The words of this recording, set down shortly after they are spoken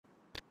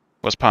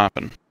What's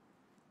poppin'?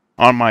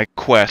 On my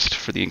quest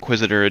for the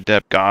Inquisitor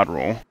Adept God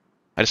role,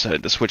 I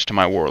decided to switch to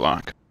my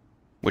Warlock,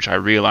 which I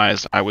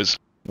realized I was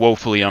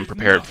woefully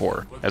unprepared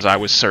for, as I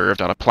was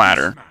served on a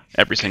platter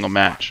every single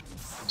match.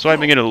 So I've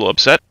been getting a little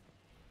upset,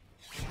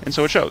 and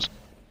so it shows.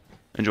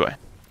 Enjoy.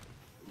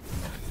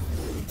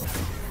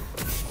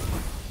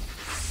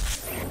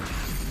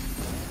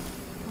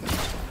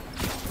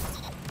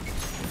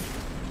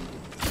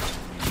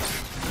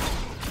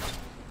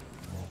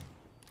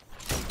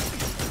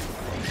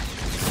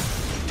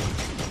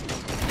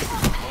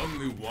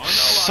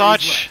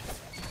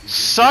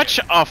 Such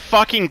a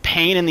fucking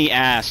pain in the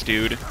ass,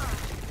 dude.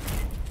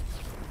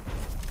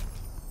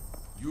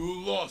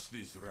 You lost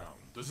this round.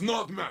 Does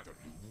not matter.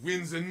 You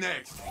win the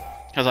next.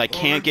 Because I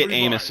can't get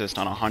aim assist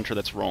on a hunter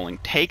that's rolling.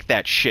 Take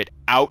that shit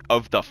out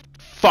of the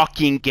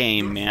fucking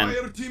game, man.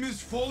 Fire team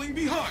is falling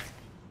behind.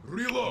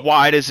 Reload.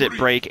 Why does it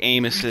break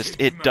aim assist?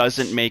 It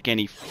doesn't make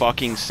any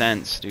fucking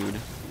sense, dude.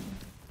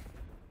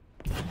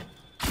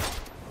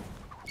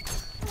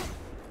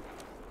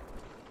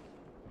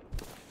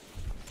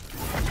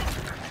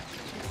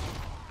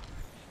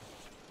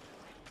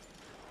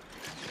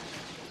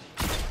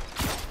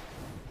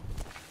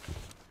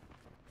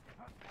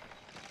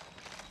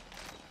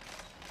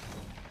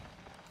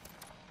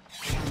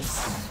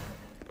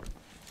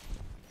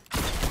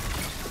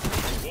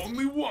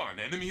 Only one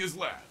enemy is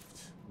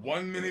left.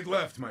 1 minute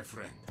left, my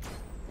friend.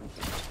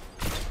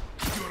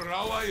 Your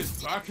ally is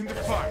back in the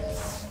fight.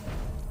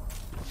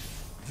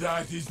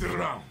 That is the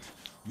round.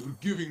 You're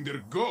giving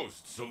their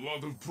ghosts a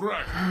lot of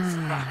practice.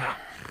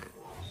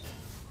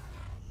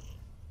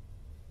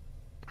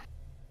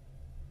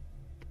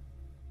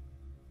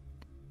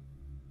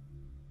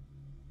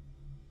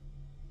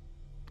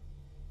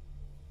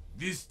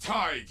 This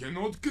tie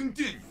cannot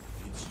continue.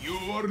 It's you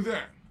or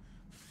them.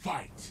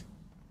 Fight.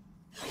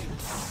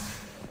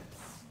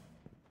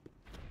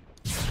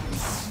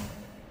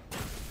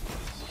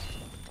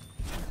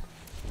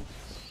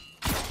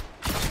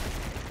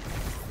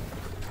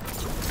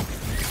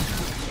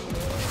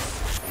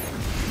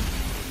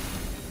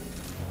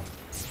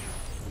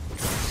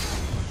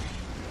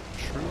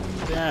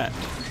 True that.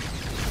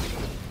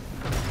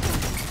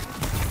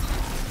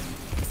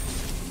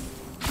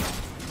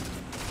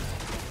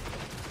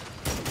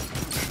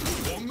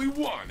 Only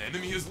one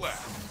enemy is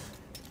left.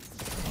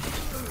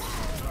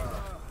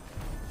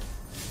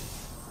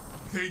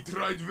 They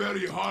tried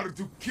very hard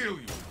to kill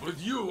you, but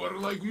you are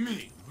like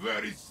me,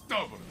 very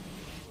stubborn.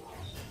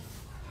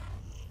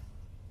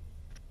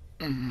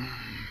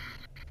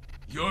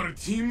 Your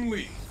team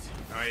leads.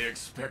 I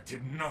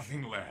expected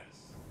nothing less.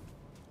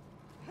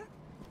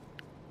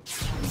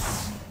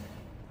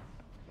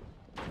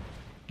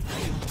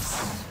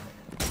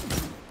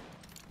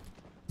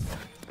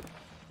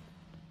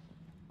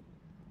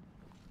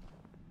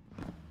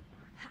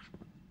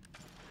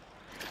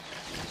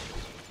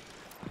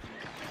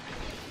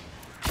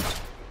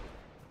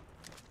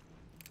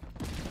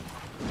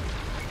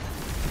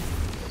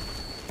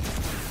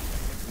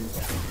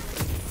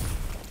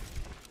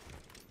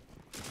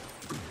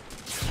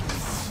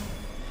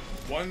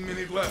 One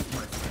minute left,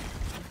 my friend.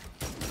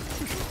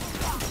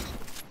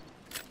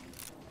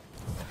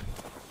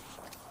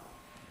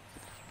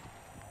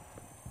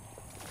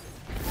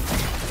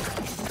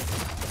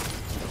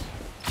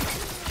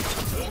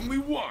 Only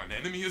one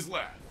enemy is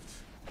left.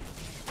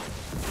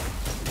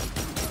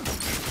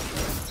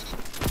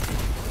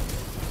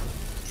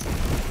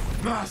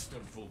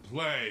 Masterful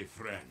play,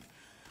 friend.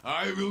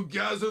 I will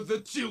gather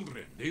the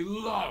children. They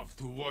love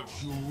to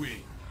watch you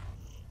win.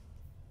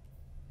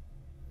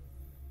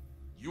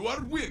 You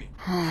are winning.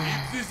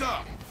 Keep this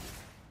up.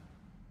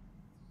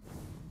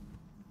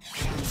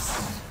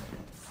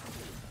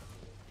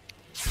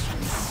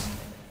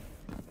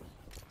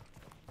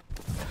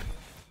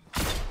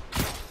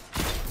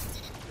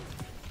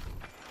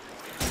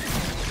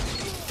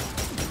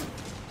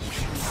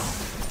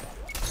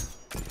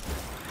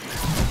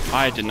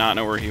 I did not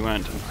know where he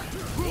went.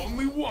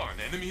 Only one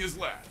enemy is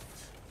left.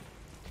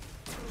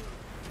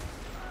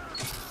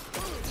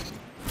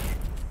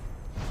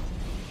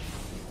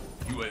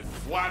 You have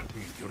flattened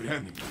your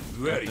enemy.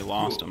 Very They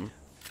lost good. him.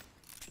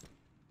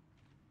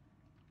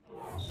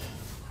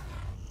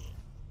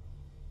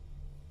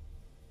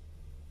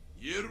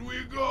 Here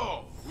we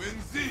go. Win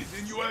this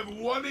and you have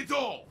won it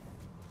all.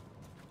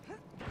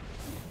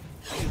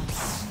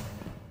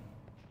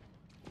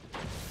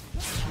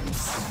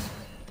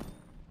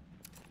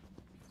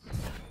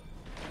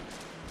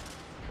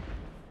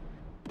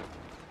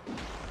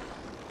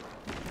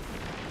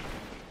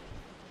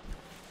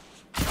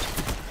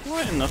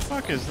 What in the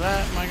fuck is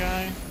that, my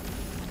guy?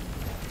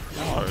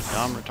 Y'all are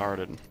dumb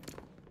retarded.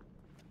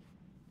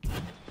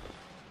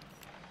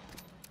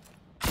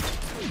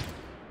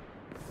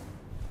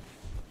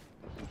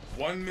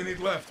 One minute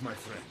left, my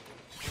friend.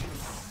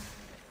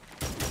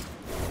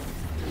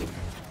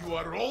 You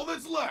are all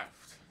that's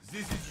left.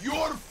 This is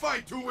your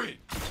fight to win.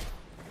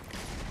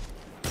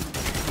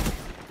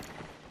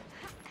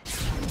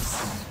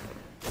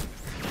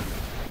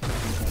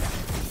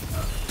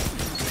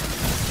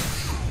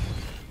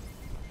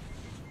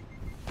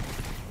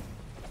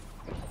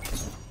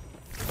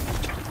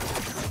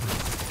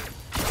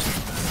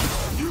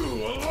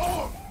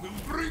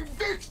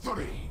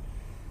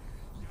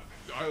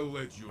 I'll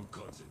let you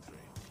concentrate.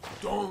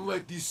 Don't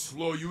let this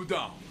slow you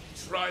down.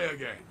 Try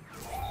again.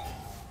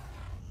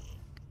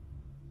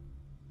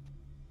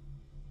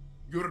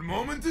 Your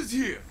moment is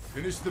here.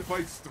 Finish the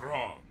fight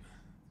strong.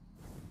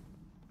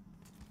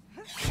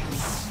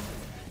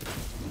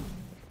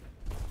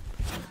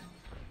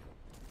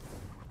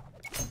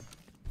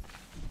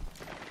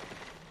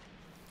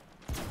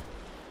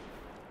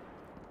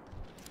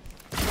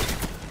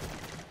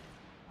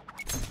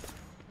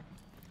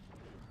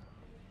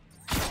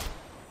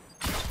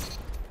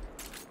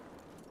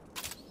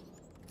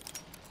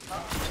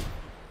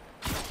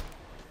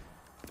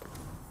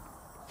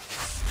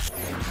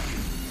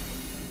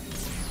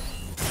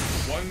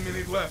 One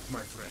minute left, my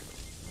friend.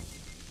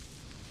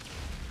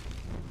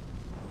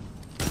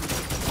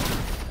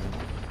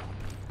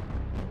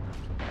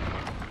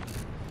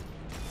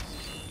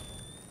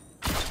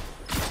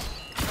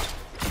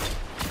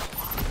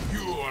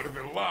 You are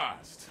the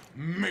last.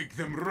 Make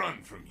them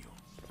run from you.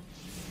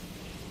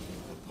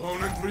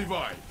 Opponent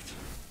revived.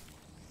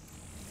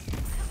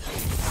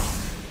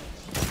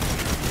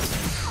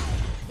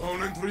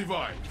 Opponent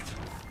revived.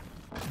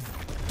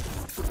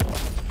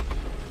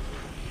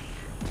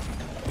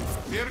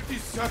 30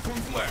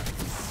 seconds left.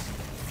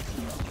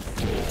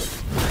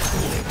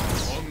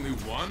 Only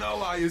one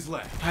ally is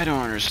left. I don't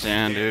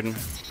understand, dude.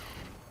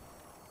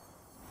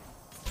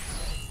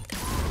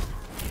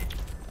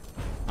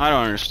 I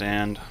don't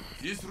understand.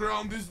 This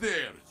round is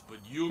theirs, but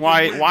you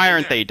Why will win the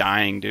aren't they next.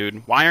 dying,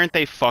 dude? Why aren't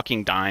they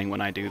fucking dying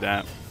when I do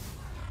that?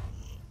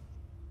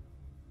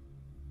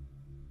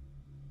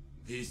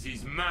 This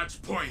is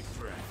match point,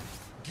 friend.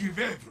 Give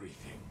everything.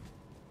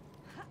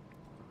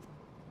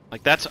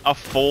 Like, that's a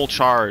full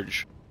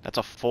charge. That's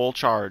a full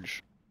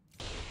charge.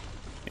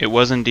 It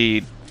was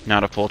indeed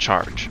not a full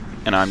charge,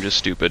 and I'm just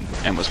stupid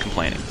and was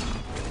complaining.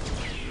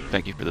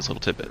 Thank you for this little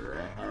tidbit.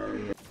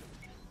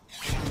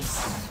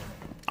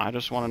 I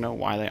just want to know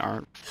why they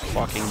aren't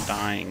fucking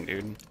dying,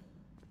 dude.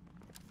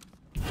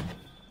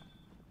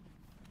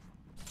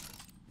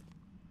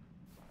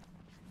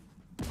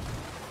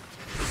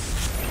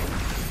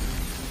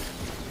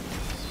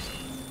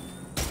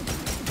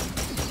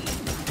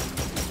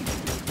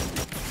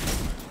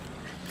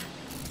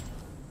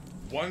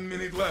 One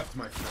minute left,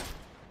 my friend.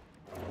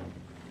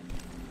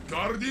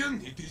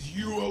 Guardian, it is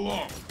you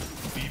alone.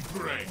 Be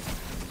brave.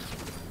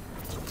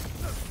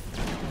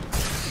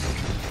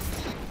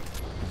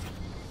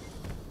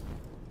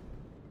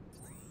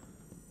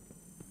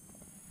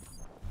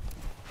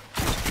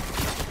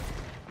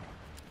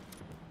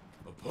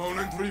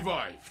 Opponent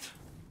revived.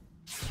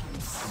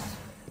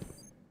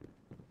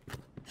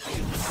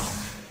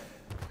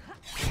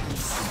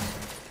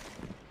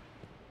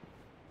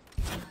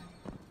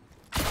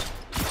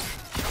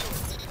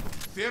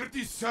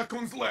 "30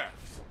 seconds left.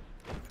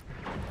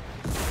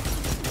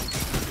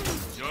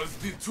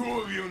 Just the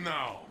two of you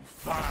now.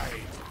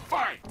 Fight!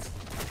 Fight!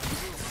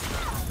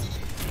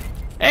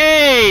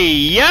 Hey,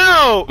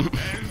 yo! And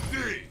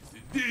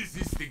this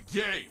is the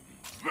game.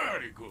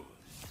 Very good.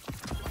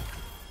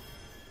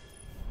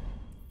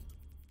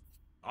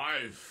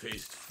 I've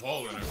faced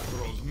fallen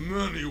across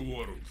many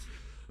worlds.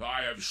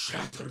 I have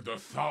shattered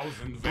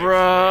 1,000 vexed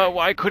Bruh, men.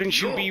 why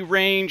couldn't you be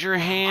range or I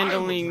would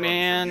handling, run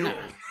man? from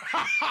you.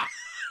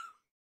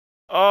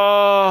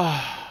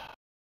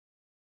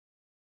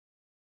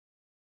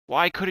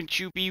 Why couldn't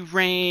you be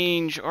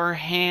range or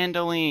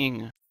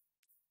handling?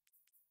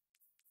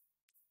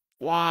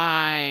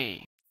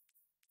 Why?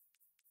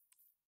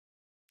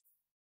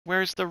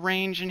 Where's the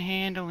range and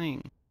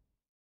handling?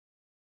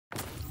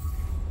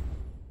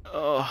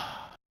 Ugh.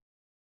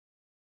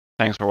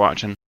 Thanks for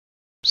watching.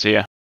 See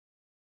ya.